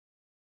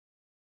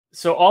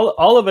So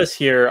all of us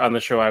here on the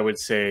show, I would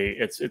say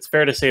it's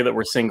fair to say that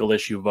we're single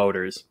issue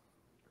voters.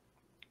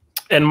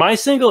 And my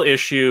single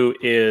issue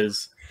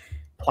is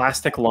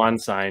plastic lawn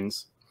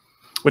signs,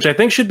 which I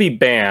think should be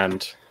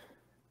banned.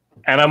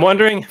 And I'm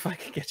wondering if I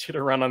could get you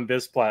to run on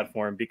this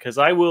platform, because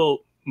I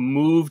will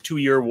move to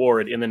your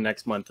ward in the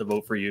next month to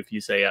vote for you if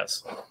you say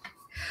yes.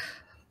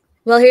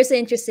 Well, here's the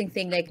interesting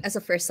thing. Like, as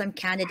a first-time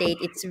candidate,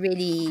 it's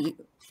really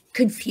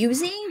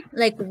confusing.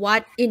 Like,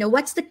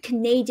 what's the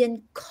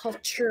Canadian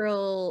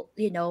cultural,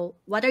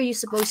 what are you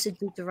supposed to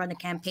do to run a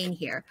campaign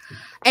here?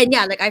 And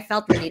yeah, like, I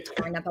felt really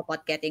torn up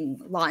about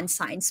getting lawn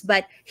signs.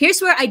 But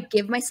here's where I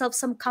give myself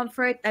some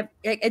comfort.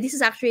 This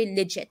is actually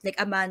legit. Like,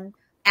 I'm an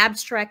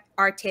abstract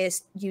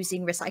artist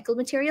using recycled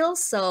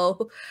materials,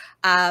 so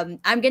I'm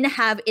gonna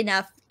have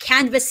enough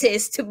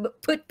canvases to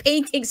put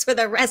paintings for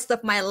the rest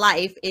of my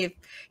life, if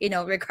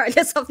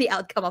regardless of the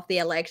outcome of the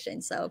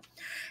election. So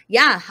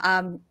yeah,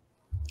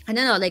 I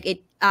don't know,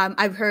 like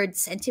I've heard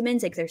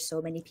sentiments like there's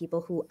so many people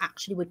who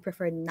actually would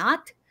prefer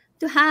not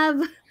to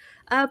have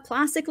a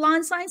plastic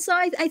lawn sign. So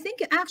I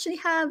think you actually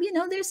have,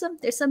 there's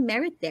some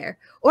merit there.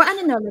 Or I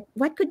don't know, like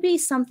what could be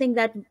something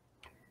that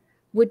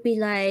would be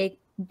like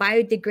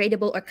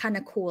biodegradable or kind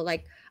of cool,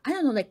 like I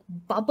don't know, like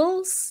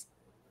bubbles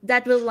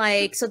that will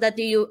like, so that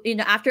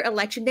after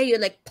election day you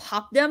like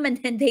pop them and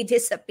then they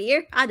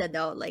disappear. I don't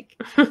know, like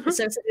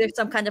so there's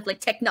some kind of like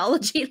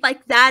technology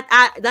like that.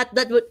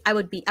 I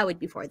would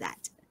be for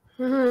that.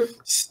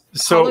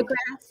 So holograph.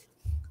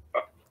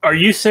 Are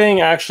you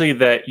saying actually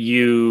that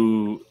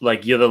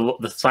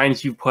the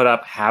signs you put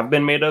up have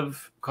been made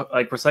of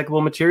like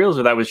recyclable materials,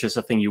 or that was just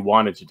a thing you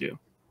wanted to do?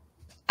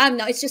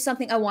 No, it's just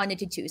something I wanted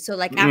to do. So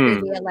like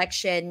after the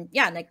election,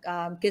 yeah, like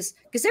because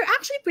they're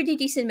actually pretty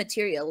decent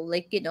material.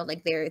 Like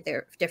like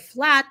they're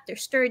flat, they're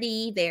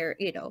sturdy, they're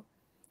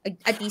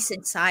a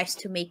decent size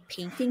to make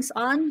paintings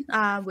on,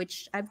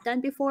 which I've done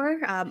before.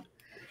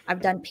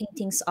 I've done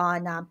paintings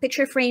on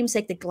picture frames,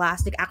 like the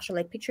glass, like actual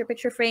like picture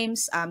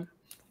frames,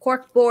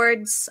 cork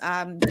boards,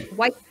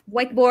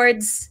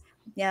 whiteboards.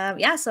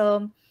 Yeah.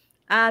 So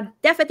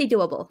definitely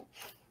doable.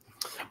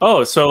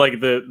 Oh, so like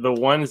the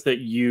ones that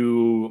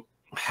you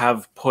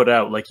have put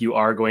out, like you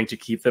are going to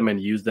keep them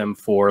and use them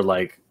for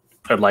like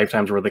a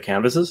lifetime's worth of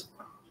canvases?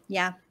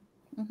 Yeah.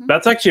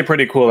 That's actually a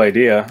pretty cool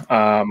idea.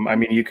 I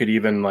mean, you could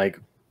even like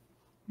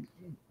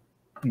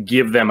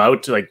give them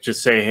out to like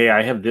just say, hey,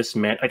 I have this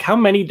man. Like, how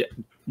many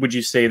would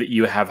you say that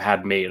you have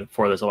had made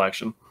for this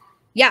election?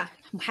 Yeah,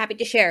 I'm happy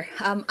to share.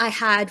 I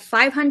had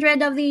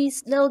 500 of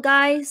these little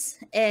guys,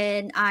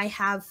 and I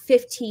have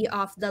 50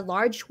 of the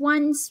large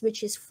ones,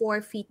 which is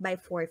 4 feet by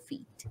 4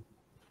 feet.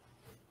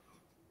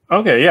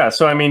 Okay, yeah.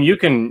 So I mean, you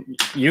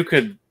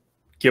could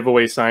give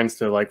away signs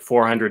to like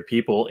 400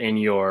 people in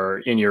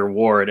your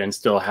ward and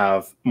still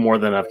have more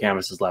than enough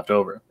canvases left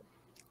over.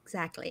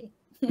 Exactly.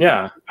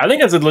 Yeah, I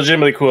think that's a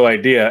legitimately cool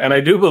idea, and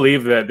I do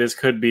believe that this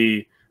could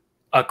be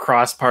a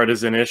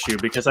cross-partisan issue,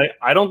 because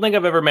I don't think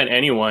I've ever met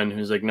anyone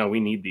who's like, no,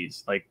 we need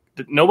these. Like,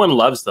 no one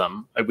loves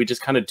them. Like, we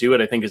just kind of do it,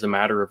 I think, as a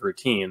matter of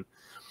routine.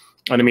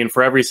 And I mean,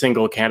 for every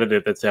single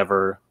candidate that's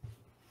ever,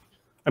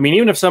 I mean,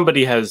 even if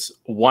somebody has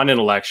won an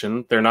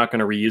election, they're not going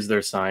to reuse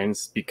their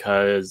signs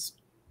because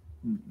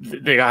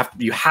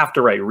you have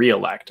to write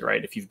re-elect,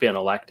 right? If you've been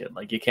elected,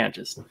 like you can't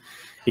just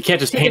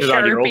paint it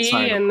on your old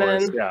sign, of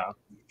course. Yeah.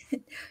 You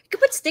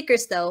could put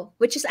stickers though,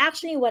 which is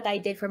actually what I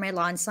did for my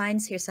lawn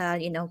signs. Here's a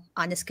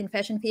honest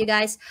confession for you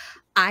guys.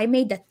 I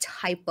made a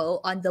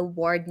typo on the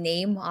ward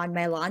name on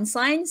my lawn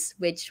signs,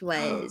 which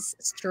was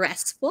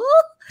stressful.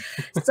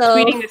 So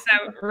tweeting this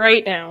out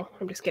right now.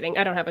 I'm just kidding.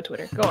 I don't have a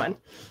Twitter. Go on.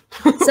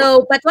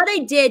 But what I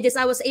did is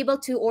I was able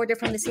to order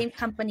from the same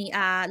company,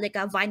 like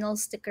a vinyl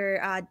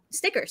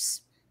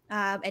stickers.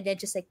 And then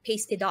just like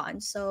paste it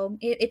on. So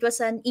it was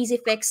an easy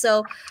fix.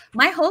 So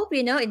my hope,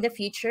 in the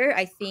future,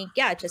 I think,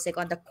 yeah, just like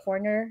on the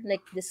corner,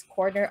 like this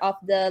corner of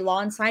the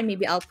lawn sign,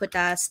 maybe I'll put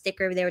a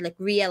sticker there, like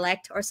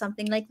re-elect or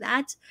something like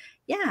that.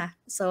 Yeah.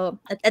 So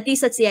at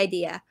least that's the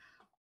idea.